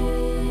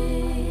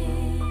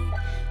dig,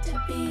 to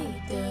be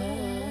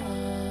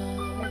dug.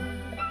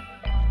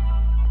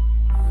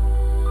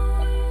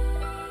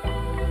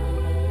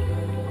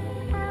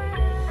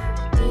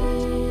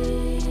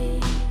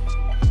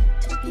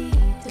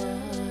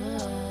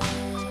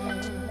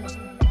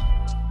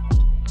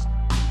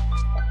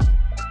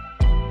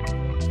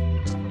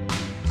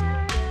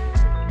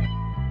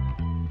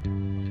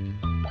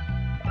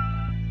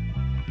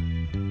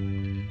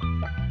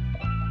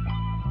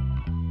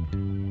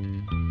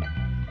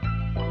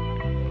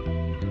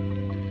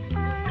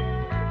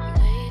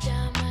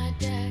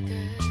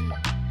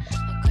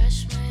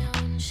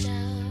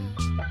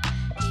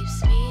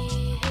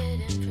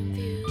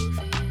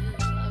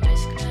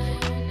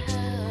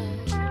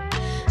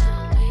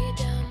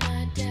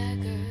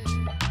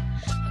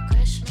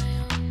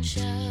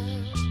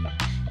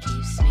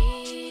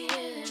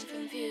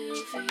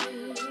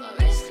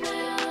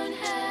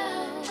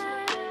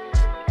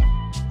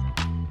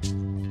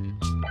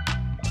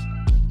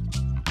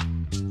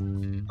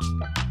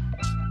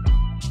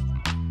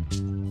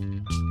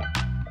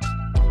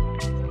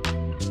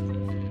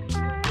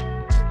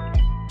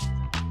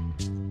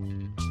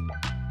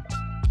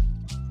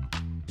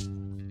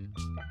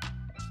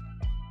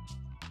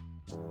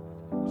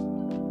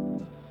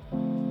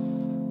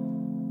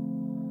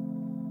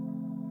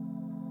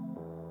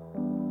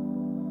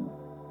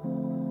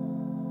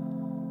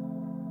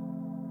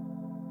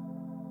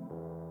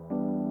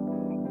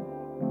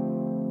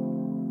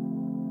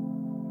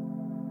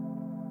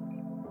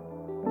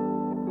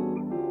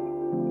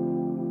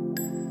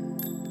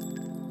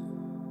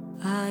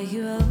 Are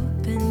you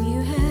open?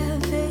 You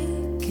have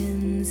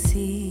vacancy.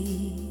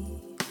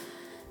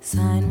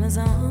 Sign was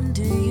on.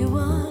 Do you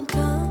want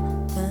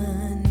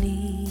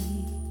company?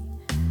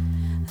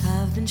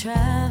 I've been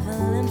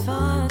traveling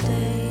for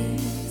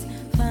days,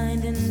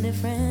 finding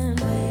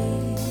different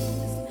ways.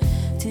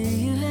 Do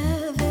you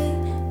have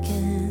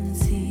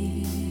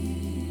vacancy?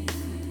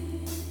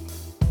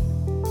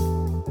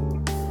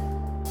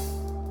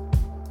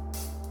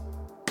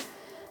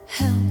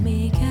 Help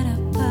me get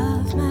up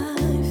off my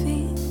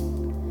feet,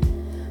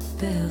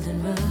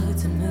 building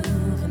roads and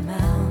moving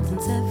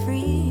mountains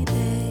every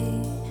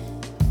day,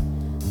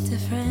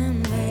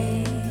 different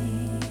ways.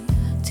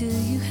 Do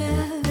you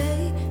have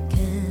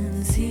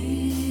vacancy?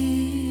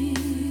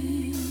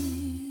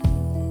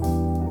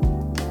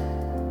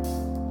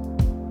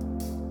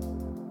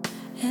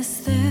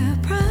 Is there a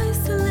price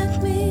to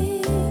let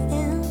me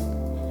in?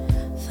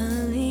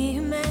 Finally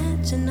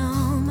imagine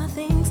all my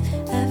things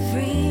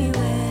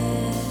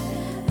everywhere.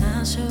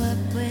 I'll show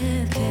up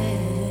with care.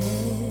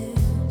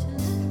 Won't you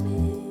let me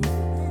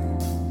in?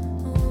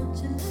 Won't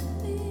you let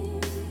me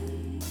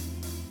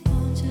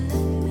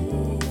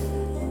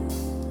in?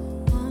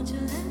 Won't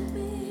you let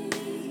me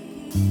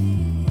in?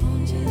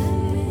 Won't you let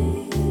me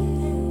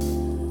in?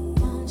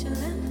 Won't you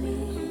let me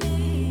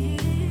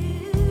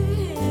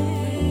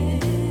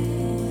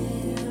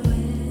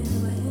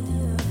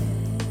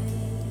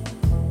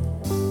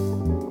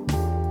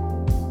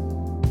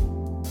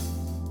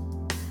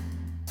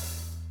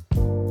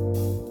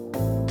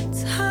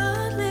It's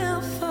hardly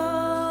a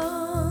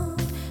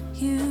fault.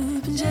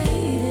 You've been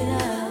jaded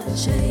out and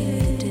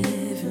shaded,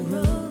 different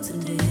roads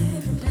and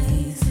different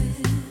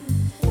places.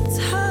 It's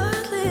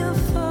hardly a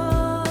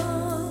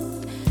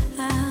fault.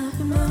 I've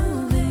been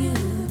moving,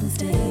 you've been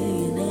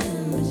staying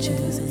and been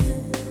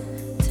choosing.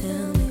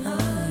 Tell me,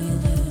 are you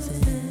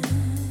losing?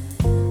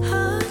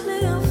 Hardly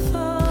a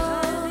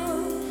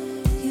fault.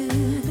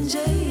 You've been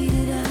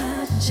jaded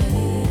out and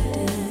shaded,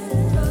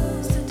 different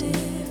roads to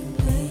different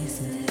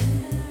places.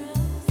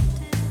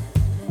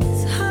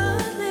 It's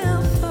hardly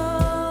a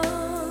fault.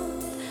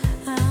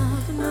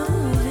 I've been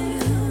moving,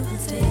 you've been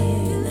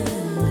staying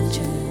and been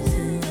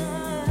choosing.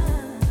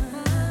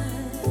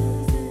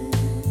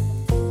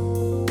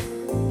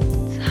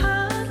 It's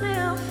hardly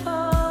a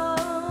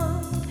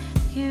fault.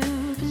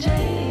 You've been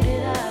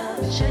jaded out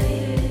and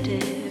shaded,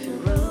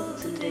 different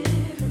roads and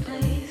different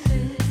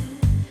places.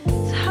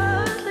 It's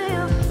hardly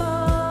a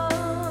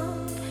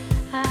fault.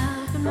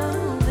 I've been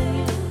moving,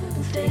 you've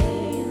been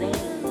staying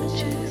and been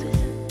choosing.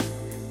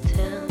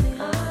 Tell me,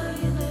 are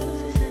you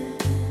losing?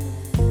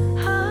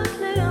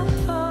 Hardly a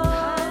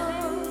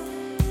fault.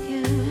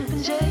 You've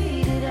been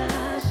jaded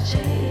out and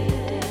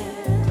shaded,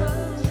 different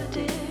roads to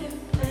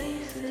different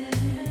places.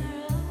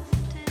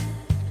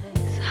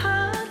 It's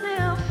hardly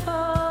a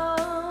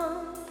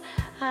fault.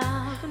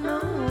 I've been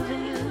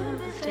moving, you've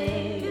been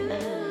staying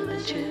and been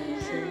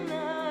choosing.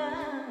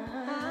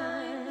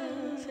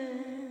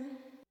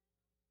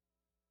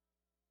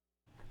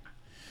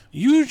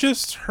 You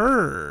just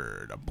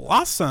heard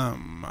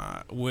Blossom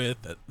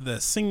with the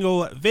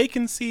single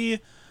Vacancy.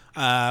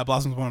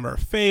 Blossom's one of our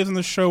faves on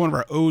the show, one of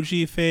our OG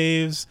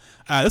faves.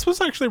 This was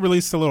actually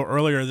released a little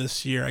earlier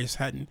this year. I just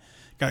hadn't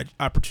got an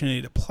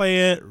opportunity to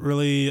play it.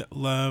 Really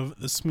love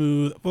the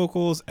smooth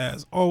vocals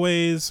as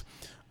always.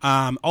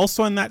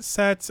 Also in that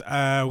set,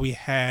 we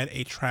had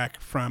a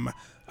track from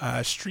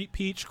Street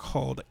Peach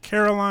called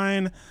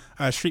Caroline.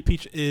 Street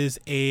Peach is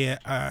a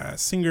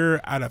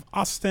singer out of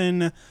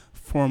Austin,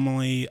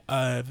 formerly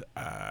of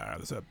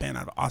there's a band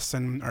out of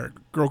Austin, or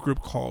girl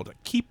group called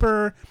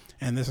Keeper,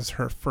 and this is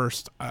her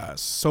first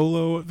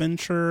solo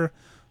venture.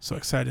 So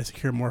excited to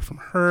hear more from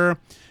her.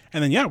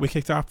 And then we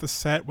kicked off the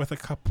set with a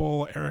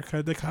couple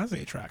Erica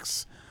DeCaze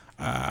tracks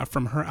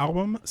from her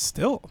album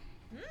Still.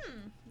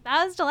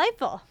 That was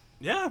delightful.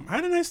 Yeah, I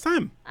had a nice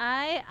time.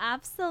 I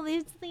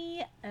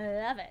absolutely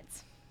love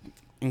it.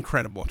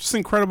 Incredible. Just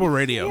incredible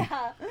radio.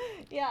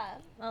 Yeah.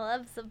 I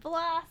love some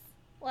Bloss.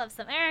 Love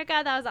some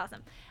Erica. That was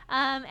awesome.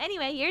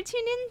 Anyway, you're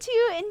tuned into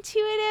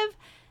Intuitive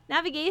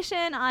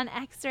Navigation on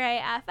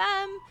X-Ray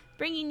FM,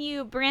 bringing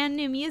you brand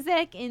new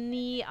music in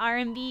the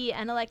R&B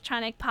and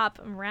electronic pop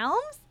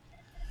realms.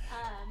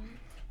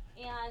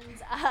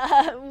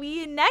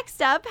 We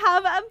next up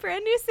have a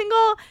brand new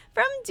single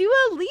from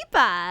Dua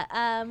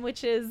Lipa,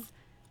 which is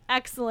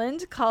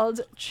excellent,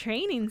 called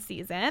Training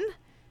Season.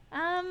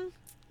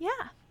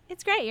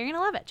 It's great. You're going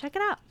to love it. Check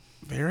it out.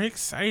 Very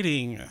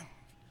exciting.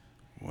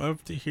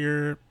 Love to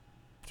hear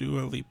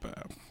Dua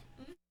Lipa.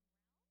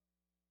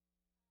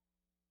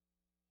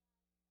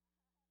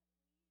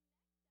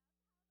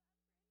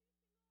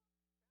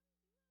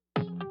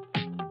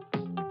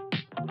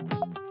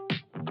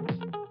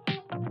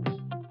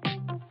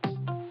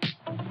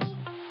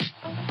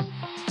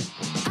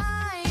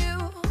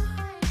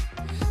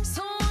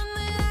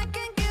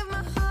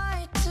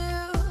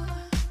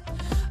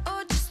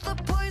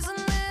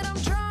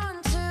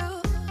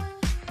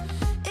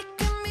 It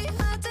can be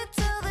hard to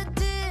tell the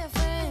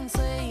difference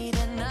late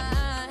at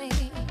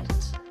night.